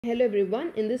Hello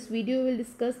everyone, in this video we will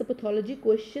discuss the pathology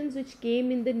questions which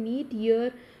came in the NEET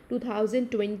year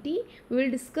 2020. We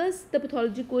will discuss the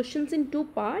pathology questions in two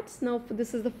parts. Now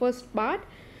this is the first part.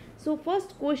 So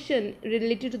first question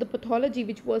related to the pathology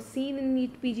which was seen in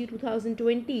NEET PG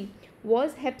 2020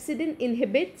 was hepcidin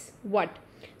inhibits what?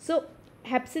 So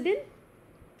hepcidin,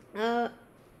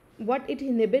 what it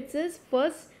inhibits is,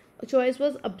 first choice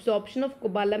was absorption of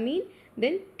cobalamin,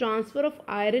 then transfer of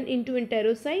iron into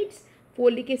enterocytes,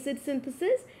 folic acid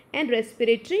synthesis, and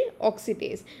respiratory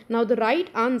oxidase. Now the right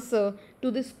answer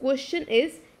to this question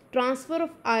is transfer of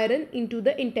iron into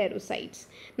the enterocytes.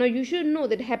 Now you should know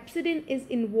that hepcidin is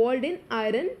involved in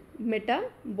iron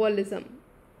metabolism.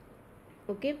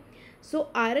 Okay, so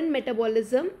iron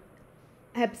metabolism,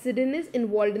 hepcidin is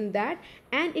involved in that,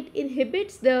 and it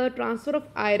inhibits the transfer of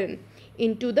iron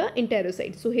into the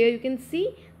enterocytes. So here you can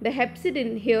see the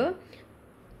hepcidin here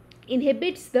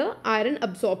inhibits the iron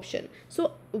absorption.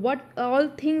 So what all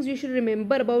things you should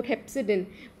remember about hepcidin,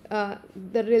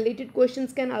 the related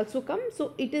questions can also come.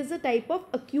 So it is a type of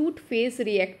acute phase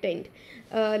reactant,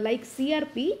 like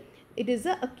CRP. It is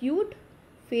a acute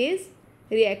phase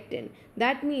reactant.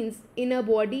 That means in a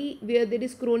body where there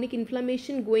is chronic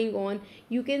inflammation going on,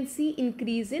 you can see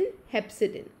increase in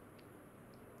hepcidin.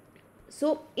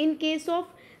 So in case of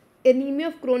anemia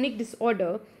of chronic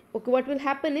disorder, okay, what will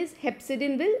happen is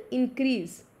hepcidin will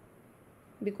increase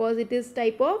because it is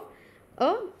type of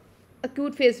a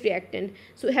acute phase reactant.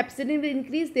 So hepcidin will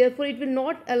increase, therefore it will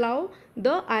not allow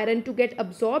the iron to get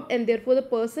absorbed, and therefore the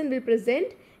person will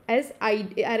present as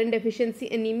iron deficiency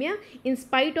anemia in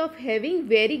spite of having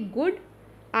very good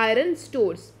iron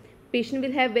stores. Patient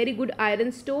will have very good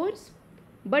iron stores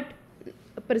but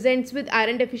presents with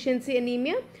iron deficiency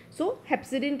anemia. So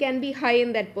hepcidin can be high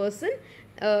in that person,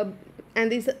 and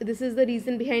this is the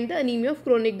reason behind the anemia of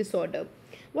chronic disorder.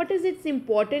 What is its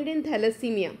important in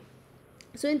thalassemia?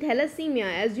 So in thalassemia,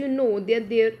 as you know,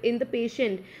 there in the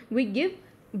patient we give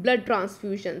blood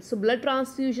transfusion. So blood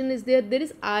transfusion is there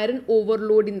is iron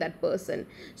overload in that person.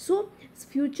 So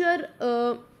future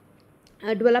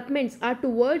developments are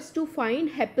towards to find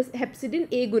hepcidin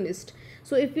agonist.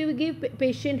 So if you give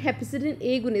patient hepcidin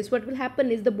agonist, what will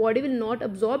happen is the body will not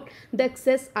absorb the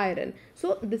excess iron.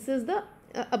 So this is the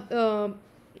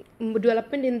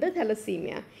development in the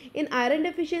thalassemia. In iron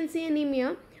deficiency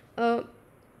anemia,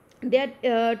 they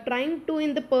are trying to,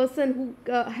 in the person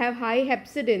who have high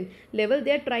hepcidin level,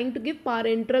 they are trying to give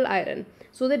parenteral iron,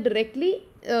 so that directly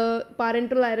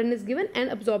parenteral iron is given and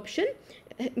absorption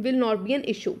will not be an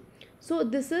issue. So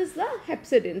this is the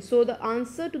hepcidin. So the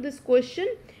answer to this question,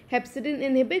 hepcidin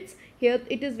inhibits, here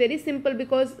it is very simple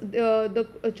because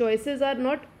the choices are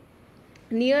not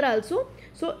near also.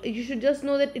 So you should just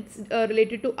know that it's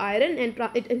related to iron, and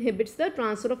it inhibits the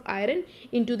transfer of iron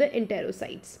into the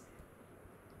enterocytes.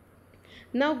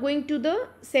 Now going to the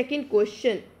second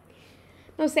question.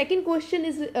 Now second question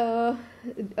is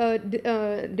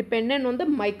dependent on the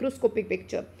microscopic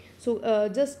picture. So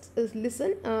just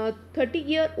listen.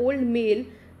 30-year-old male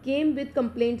came with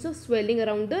complaints of swelling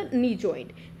around the knee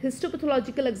joint.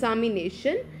 Histopathological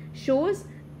examination shows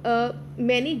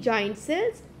many giant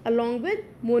cells along with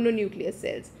mononuclear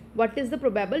cells. What is the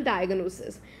probable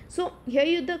diagnosis? So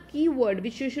here the key word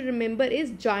which you should remember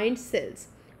is giant cells,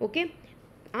 okay,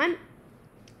 and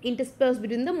interspersed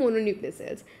between the mononuclear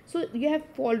cells. So you have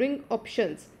following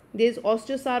options. There is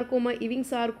osteosarcoma, Ewing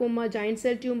sarcoma, giant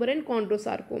cell tumor, and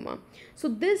chondrosarcoma. So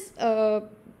this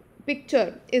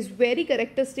picture is very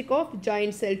characteristic of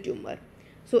giant cell tumor.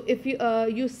 So if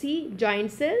you see giant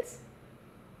cells,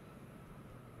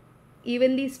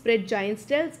 evenly spread giant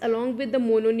cells along with the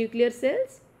mononuclear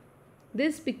cells,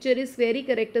 this picture is very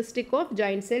characteristic of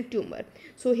giant cell tumor.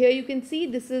 So here you can see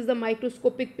this is the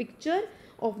microscopic picture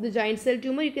of the giant cell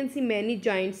tumor. You can see many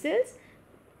giant cells.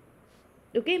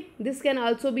 Okay, this can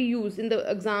also be used in the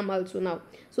exam also now.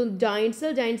 So giant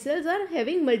cells are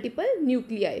having multiple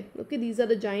nuclei. Okay, these are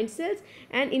the giant cells,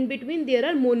 and in between there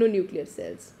are mononuclear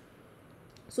cells.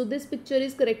 So this picture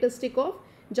is characteristic of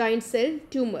giant cell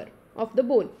tumor of the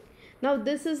bone. Now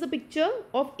this is the picture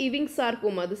of Ewing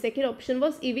sarcoma. The second option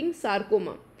was Ewing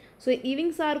sarcoma. So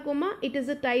Ewing sarcoma, it is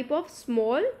a type of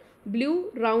small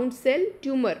blue round cell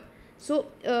tumor. So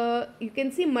you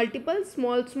can see multiple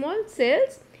small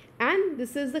cells, and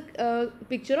this is the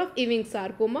picture of Ewing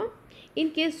sarcoma. In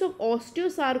case of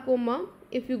osteosarcoma,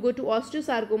 if you go to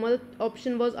osteosarcoma, the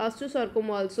option was osteosarcoma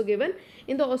also given.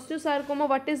 In the osteosarcoma,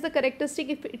 what is the characteristic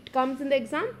if it comes in the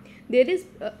exam? There is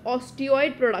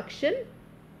osteoid production.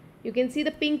 You can see the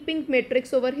pink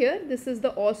matrix over here. This is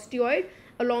the osteoid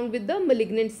along with the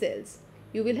malignant cells.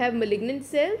 You will have malignant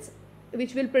cells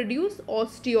which will produce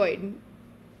osteoid.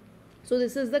 So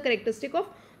this is the characteristic of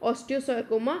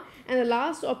osteosarcoma. And the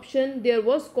last option there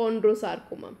was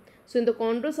chondrosarcoma. So in the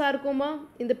chondrosarcoma,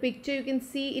 in the picture you can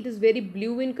see it is very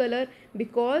blue in color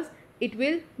because it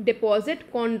will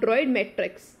deposit chondroid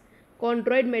matrix.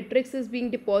 Chondroid matrix is being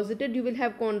deposited. You will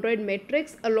have chondroid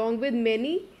matrix along with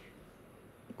many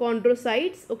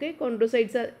chondrocytes. Okay,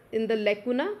 chondrocytes are in the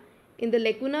lacuna. In the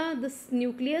lacuna, this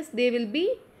nucleus, they will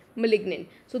be malignant.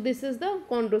 So this is the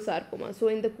chondrosarcoma. So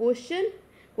in the question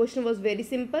was very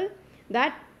simple,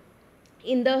 that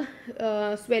in the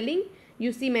swelling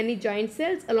you see many giant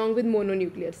cells along with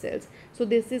mononuclear cells. So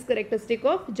this is characteristic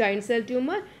of giant cell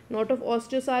tumor, not of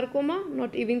osteosarcoma,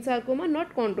 not Ewing sarcoma,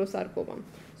 not chondrosarcoma.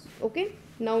 Okay,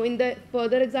 now in the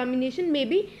further examination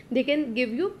maybe they can give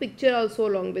you picture also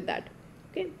along with that.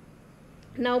 Okay,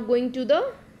 now going to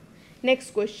the next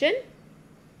question,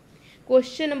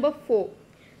 question number 4.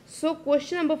 So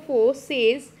question number 4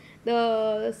 says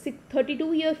the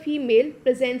 32-year female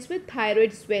presents with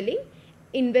thyroid swelling.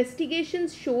 Investigation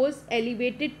shows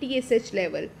elevated TSH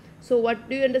level. So what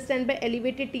do you understand by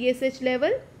elevated TSH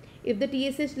level? If the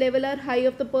TSH level are high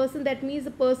of the person, that means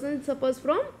the person suffers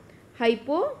from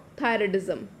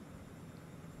hypothyroidism.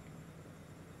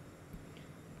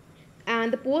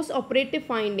 And the post-operative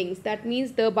findings, that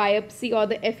means the biopsy or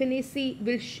the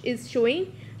FNAC is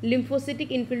showing lymphocytic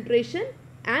infiltration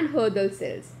and Hurdle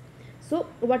cells. So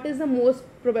what is the most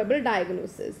probable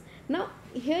diagnosis? Now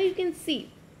here you can see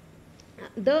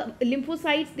the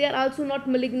lymphocytes, they are also not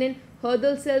malignant,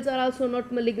 Hurdle cells are also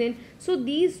not malignant. So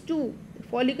these two,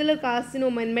 follicular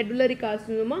carcinoma and medullary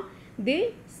carcinoma,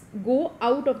 they go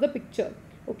out of the picture.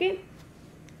 Okay,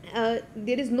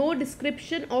 there is no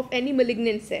description of any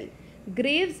malignant cell.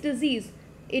 Graves' disease,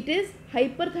 it is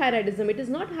hyperthyroidism, it is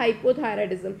not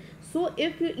hypothyroidism. So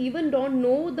if you even don't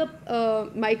know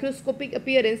the microscopic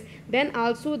appearance, then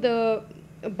also the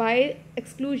by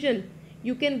exclusion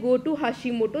you can go to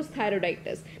Hashimoto's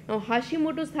thyroiditis. Now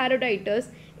Hashimoto's thyroiditis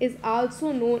is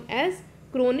also known as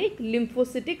chronic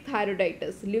lymphocytic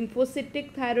thyroiditis.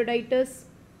 Lymphocytic thyroiditis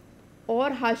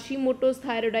or Hashimoto's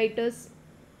thyroiditis,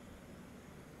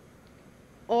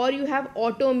 or you have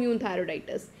autoimmune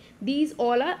thyroiditis. These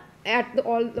all are at the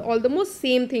almost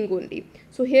same thing only.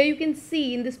 So here you can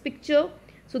see in this picture,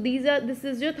 so this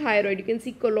is your thyroid. You can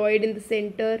see colloid in the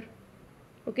center.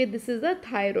 Okay, this is the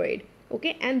thyroid.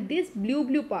 Okay, and this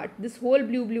blue part, this whole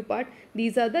blue part,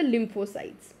 these are the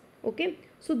lymphocytes. Okay,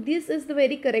 so this is the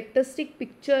very characteristic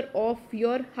picture of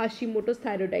your Hashimoto's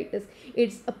thyroiditis.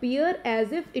 It's appear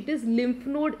as if it is lymph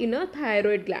node in a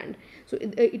thyroid gland. So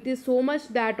it is so much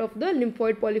that of the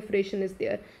lymphoid proliferation is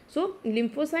there. So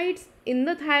lymphocytes in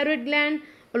the thyroid gland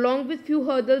along with few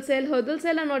Hurdle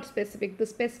cell are not specific. The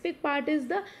specific part is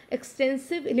the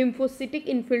extensive lymphocytic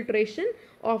infiltration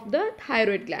of the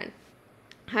thyroid gland.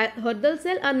 Hurdle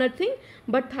cell are nothing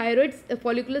but thyroid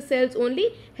follicular cells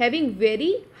only, having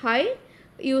very high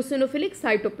eosinophilic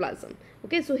cytoplasm.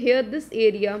 Okay, so here this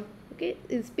area, okay,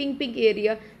 is pink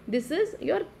area, this is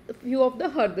your few of the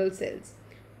Hurdle cells.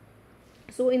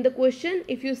 So in the question,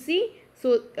 if you see,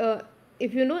 so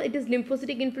if you know, it is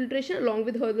lymphocytic infiltration along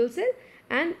with Hurdle cell,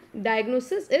 and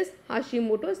diagnosis is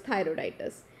Hashimoto's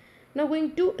thyroiditis. Now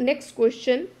going to next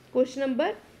question, question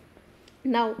number,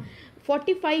 now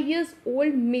 45 years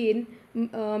old male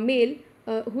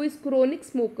who is chronic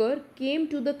smoker came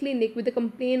to the clinic with a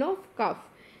complaint of cough.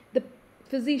 The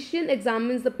physician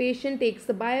examines the patient, takes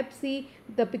the biopsy.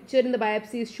 The picture in the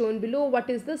biopsy is shown below. What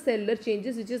is the cellular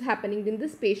changes which is happening in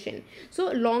this patient?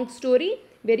 So long story,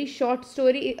 very short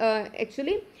story.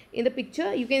 Actually in the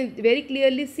picture you can very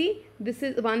clearly see this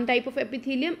is one type of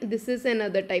epithelium, this is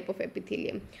another type of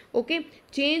epithelium. Okay,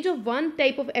 change of one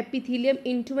type of epithelium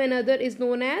into another is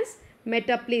known as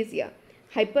metaplasia.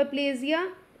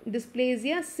 Hyperplasia,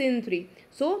 dysplasia, sin 3.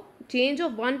 So change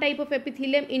of one type of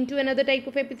epithelium into another type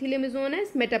of epithelium is known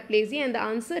as metaplasia, and the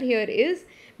answer here is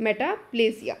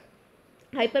metaplasia.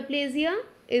 Hyperplasia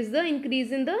is the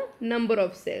increase in the number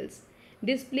of cells.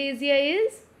 Dysplasia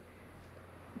is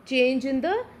change in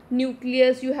the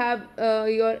nucleus. You have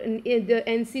the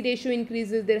NC ratio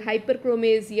increases, there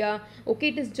hyperchromasia. Okay,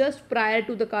 it is just prior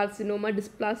to the carcinoma,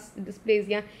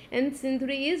 dysplasia, and sin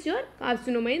 3 is your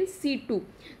carcinoma in C2.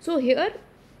 So here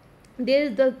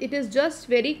it is just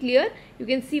very clear. You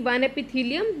can see one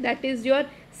epithelium, that is your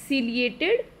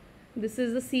ciliated, this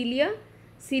is the cilia,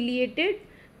 ciliated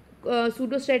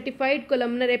pseudostratified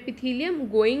columnar epithelium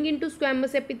going into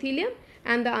squamous epithelium,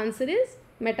 and the answer is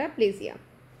metaplasia.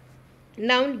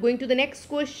 Now going to the next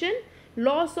question,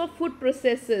 loss of food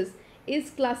processes is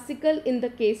classical in the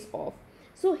case of.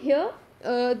 So here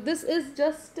this is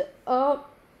just a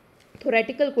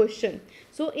theoretical question.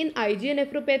 So in IgA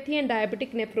nephropathy and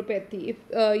diabetic nephropathy, if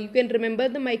you can remember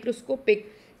the microscopic,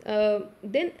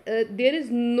 then there is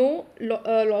no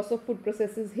loss of food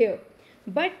processes here,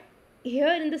 but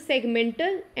here in the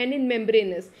segmental and in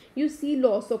membranous you see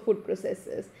loss of food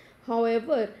processes.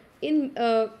 However, in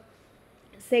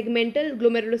segmental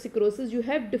glomerulosclerosis you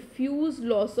have diffuse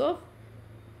loss of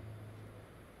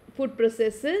food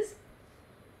processes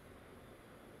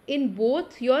in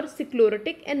both your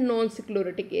sclerotic and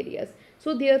non-sclerotic areas.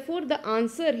 So therefore the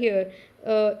answer here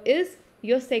is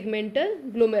your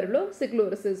segmental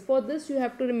glomerulosclerosis. For this you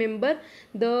have to remember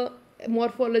the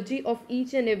morphology of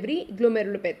each and every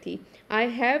glomerulopathy. I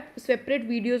have separate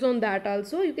videos on that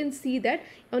also. You can see that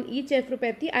on each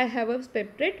nephropathy I have a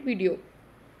separate video.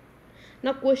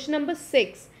 Now question number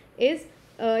 6 is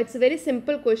it's a very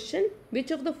simple question.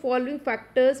 Which of the following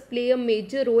factors play a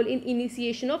major role in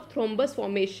initiation of thrombus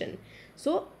formation?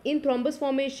 So in thrombus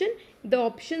formation the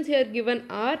options here given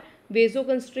are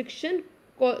vasoconstriction,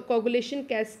 coagulation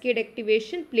cascade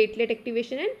activation, platelet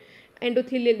activation and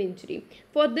endothelial injury.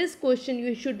 For this question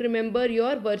you should remember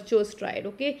your virtuous triad.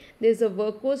 Okay, there is a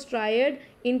virtuous triad.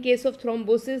 In case of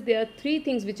thrombosis there are three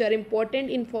things which are important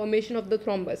in formation of the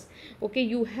thrombus. Okay,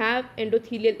 you have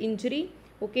endothelial injury.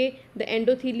 Okay, the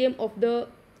endothelium of the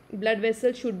blood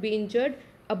vessel should be injured,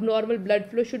 abnormal blood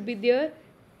flow should be there,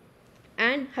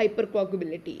 and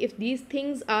hypercoagulability. If these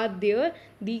things are there,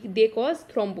 they cause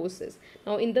thrombosis.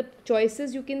 Now in the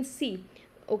choices you can see,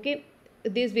 okay,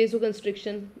 this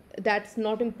vasoconstriction, that's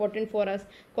not important for us.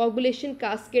 Coagulation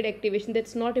cascade activation,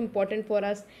 that's not important for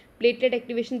us. Platelet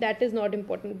activation, that is not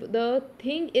important. The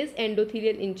thing is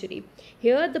endothelial injury.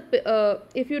 Here the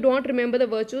if you don't remember the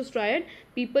virtuous triad,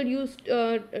 people used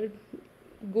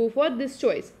go for this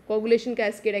choice, coagulation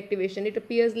cascade activation. It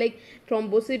appears like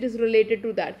thrombosis is related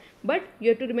to that, but you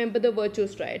have to remember the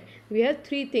virtuous triad. We have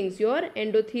three things: your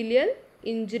endothelial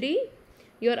injury,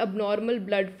 your abnormal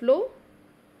blood flow,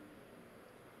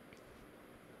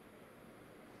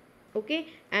 okay,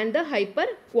 and the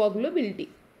hypercoagulability.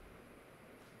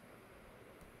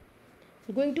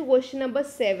 Going to question number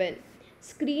 7.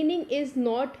 Screening is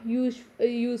not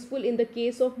useful in the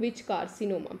case of which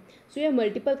carcinoma? So you have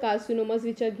multiple carcinomas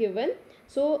which are given.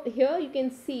 So here you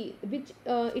can see which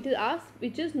it is asked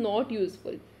which is not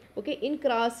useful. Okay, in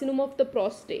carcinoma of the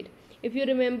prostate, if you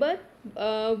remember,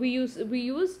 we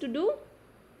used to do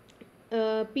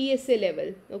PSA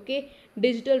level, okay,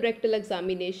 digital rectal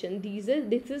examination.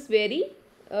 This is very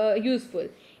useful.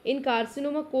 In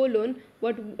carcinoma colon,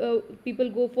 what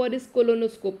people go for is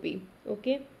colonoscopy,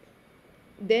 okay,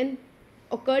 then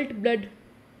occult blood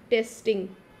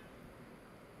testing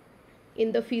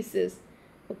in the feces,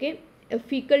 okay, a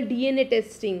fecal DNA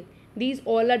testing. These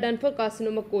all are done for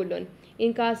carcinoma colon.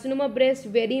 In carcinoma breast,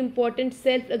 very important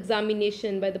self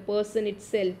examination by the person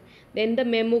itself, then the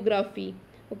mammography.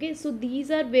 Okay, so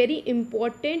these are very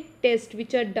important tests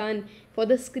which are done for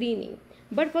the screening.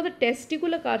 But for the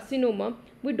testicular carcinoma,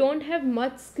 we don't have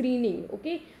much screening.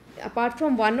 Okay, apart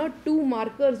from one or two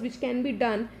markers which can be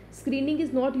done, screening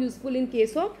is not useful in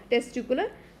case of testicular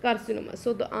carcinoma.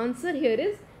 So the answer here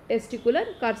is testicular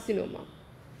carcinoma.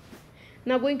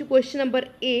 Now going to question number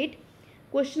 8.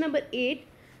 Question number 8,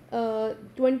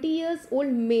 20 years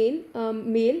old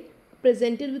male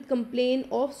presented with complaint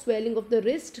of swelling of the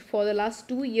wrist for the last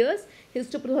 2 years.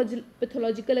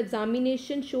 Histopathological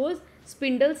examination shows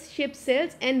spindle shaped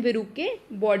cells and verrucae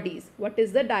bodies. What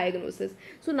is the diagnosis?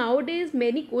 So nowadays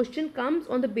many question comes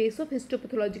on the basis of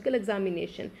histopathological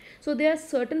examination. So there are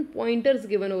certain pointers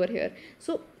given over here.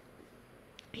 So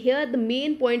here the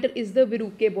main pointer is the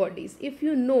verrucae bodies. If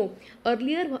you know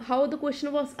earlier how the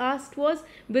question was asked was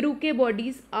verrucae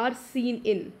bodies are seen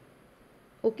in,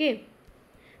 okay.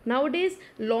 Nowadays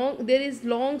there is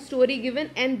long story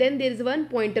given and then there is one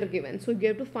pointer given, so you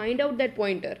have to find out that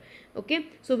pointer, okay.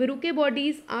 So verrucae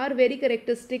bodies are very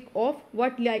characteristic of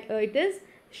what it is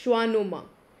schwannoma,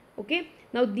 okay.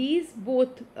 Now these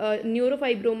both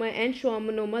neurofibroma and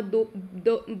schwannoma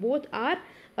both are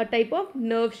a type of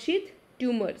nerve sheath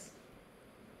tumors,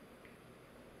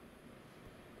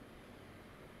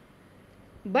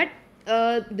 but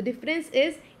the difference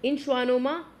is in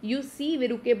schwannoma you see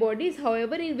verrucae bodies,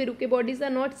 however in verrucae bodies are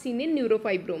not seen in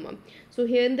neurofibroma. So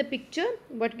here in the picture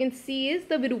what you can see is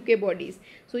the verrucae bodies.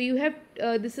 So you have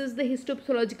this is the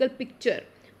histopathological picture,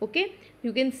 okay.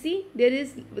 You can see there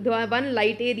is one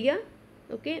light area,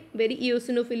 okay, very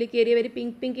eosinophilic area, very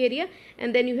pink area,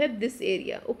 and then you have this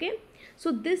area, okay.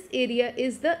 So this area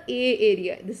is the A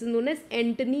area, this is known as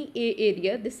Antony A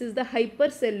area, this is the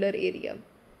hypercellular area.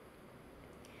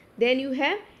 Then you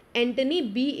have Antony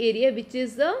B area which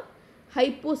is the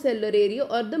hypocellular area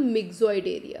or the myxoid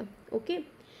area, Okay,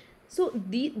 so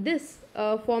this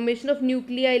formation of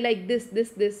nuclei like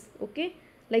this, okay,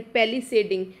 like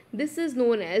palisading, this is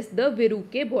known as the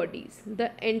Verrucke bodies.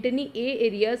 The antennae A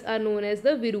areas are known as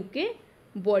the Verrucke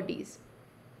bodies.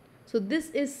 So this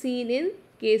is seen in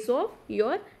case of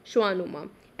your schwannoma.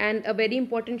 And a very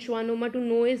important schwannoma to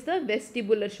know is the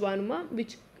vestibular schwannoma,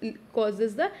 which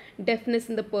causes the deafness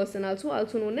in the person,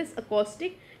 also known as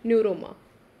acoustic neuroma.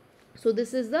 So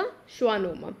this is the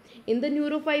schwannoma. In the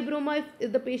neurofibroma,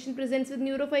 if the patient presents with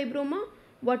neurofibroma,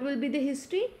 what will be the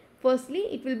history? Firstly,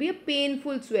 it will be a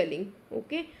painful swelling,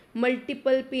 okay,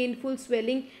 multiple painful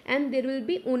swelling, and there will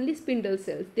be only spindle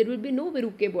cells. There will be no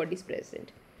Verrucke bodies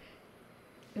present.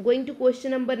 Going to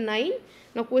question number 9.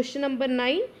 Now question number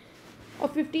 9, a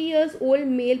 50 years old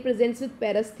male presents with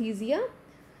paresthesia.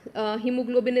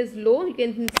 Hemoglobin is low, you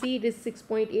can see it is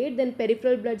 6.8. Then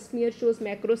peripheral blood smear shows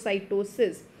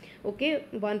macrocytosis, okay,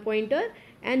 1 pointer,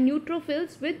 and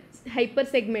neutrophils with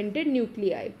hypersegmented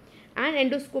nuclei, and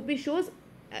endoscopy shows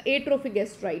atrophic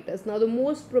gastritis. Now the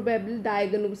most probable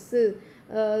diagnosis,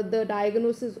 the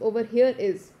diagnosis over here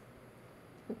is,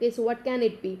 okay, so what can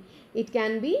it be? It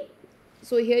can be,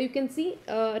 so here you can see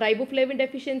riboflavin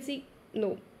deficiency,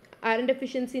 no. Iron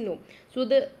deficiency, no. So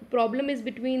the problem is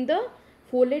between the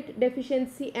folate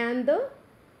deficiency and the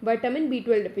vitamin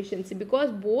B12 deficiency,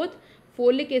 because both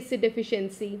folic acid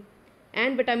deficiency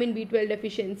and vitamin B12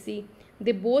 deficiency,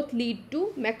 they both lead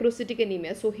to macrocytic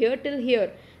anemia. So here till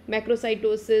here,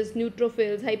 macrocytosis,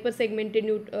 neutrophils,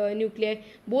 hypersegmented nuclei,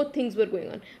 both things were going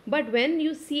on. But when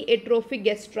you see atrophic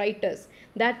gastritis,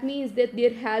 that means that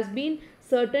there has been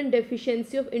certain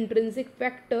deficiency of intrinsic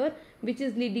factor which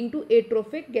is leading to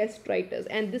atrophic gastritis,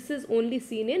 and this is only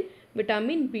seen in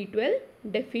vitamin B12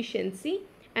 deficiency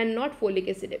and not folic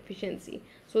acid deficiency.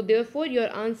 So therefore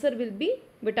your answer will be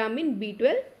vitamin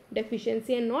B12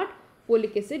 deficiency and not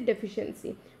folic acid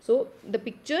deficiency. So the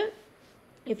picture,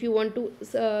 if you want to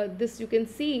this, you can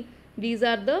see these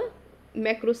are the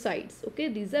macrocytes, okay,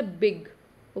 these are big,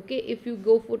 okay. If you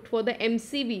go for the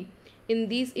MCV, in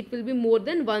these it will be more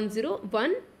than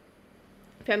 101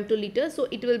 femtoliter, so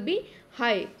it will be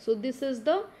high. So this is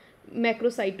the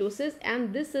macrocytosis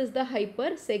and this is the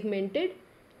hypersegmented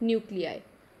nuclei.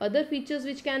 Other features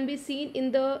which can be seen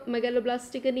in the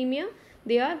megaloblastic anemia,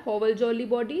 they are Howell-Jolly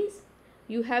bodies,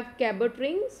 you have Cabot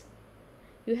rings,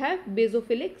 you have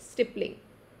basophilic stippling.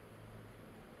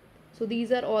 So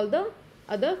these are all the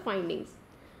other findings.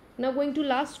 Now going to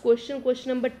last question, question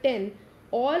number 10.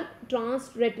 All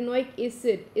trans-retinoic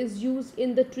acid is used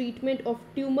in the treatment of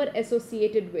tumor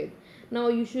associated with. Now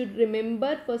you should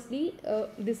remember, firstly,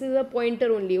 this is a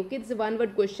pointer only, okay, it's a one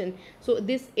word question. So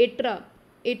this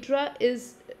ATRA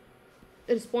is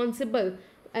responsible,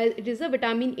 as it is a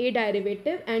vitamin A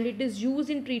derivative, and it is used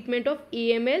in treatment of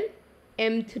AML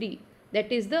M3, that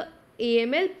is the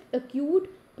AML, acute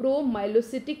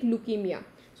promyelocytic leukemia.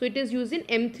 So it is used in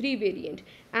M3 variant,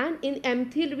 and in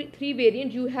M3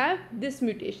 variant you have this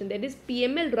mutation, that is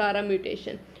PML RARA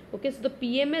mutation. Okay, so the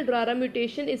PML RARA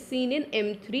mutation is seen in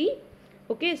M3.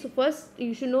 Okay, so first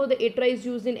you should know the ATRA is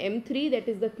used in M3, that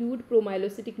is the acute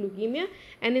promyelocytic leukemia,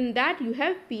 and in that you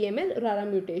have PML RARA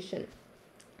mutation.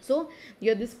 So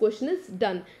here this question is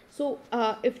done. So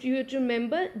if you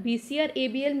remember, BCR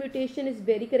ABL mutation is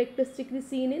very characteristically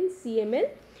seen in CML,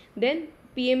 then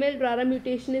PML RARA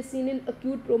mutation is seen in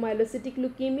acute promyelocytic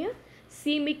leukemia,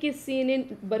 CMYC is seen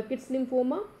in Burkitt's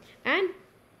lymphoma, and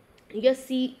your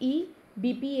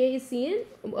CEBPA is seen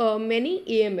in many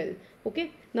AML.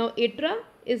 Okay, now ATRA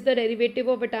is the derivative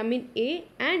of vitamin A,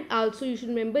 and also you should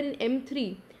remember in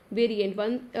M3 variant,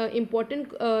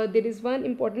 there is one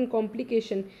important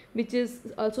complication which is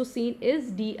also seen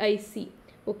is DIC.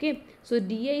 Okay, so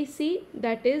DIC,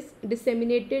 that is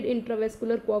disseminated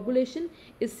intravascular coagulation,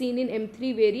 is seen in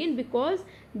M3 variant because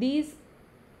these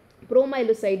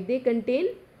promyelocytes, they contain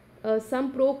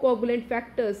some procoagulant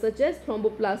factors such as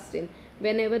thromboplastin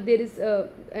whenever there is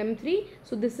M3.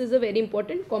 So this is a very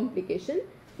important complication.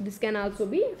 This can also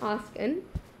be asked in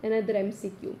another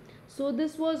MCQ. So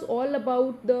this was all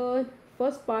about the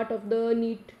first part of the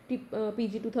NEET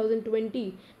PG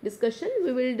 2020 discussion.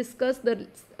 We will discuss the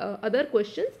other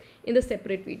questions in the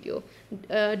separate video.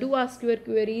 Do ask your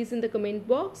queries in the comment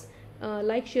box.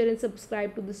 Like, share and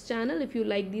subscribe to this channel if you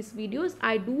like these videos.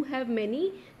 I do have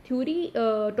many theory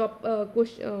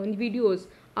videos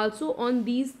also on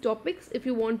these topics. If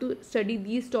you want to study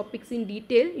these topics in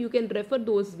detail, you can refer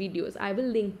those videos. I will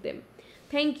link them.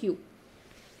 Thank you.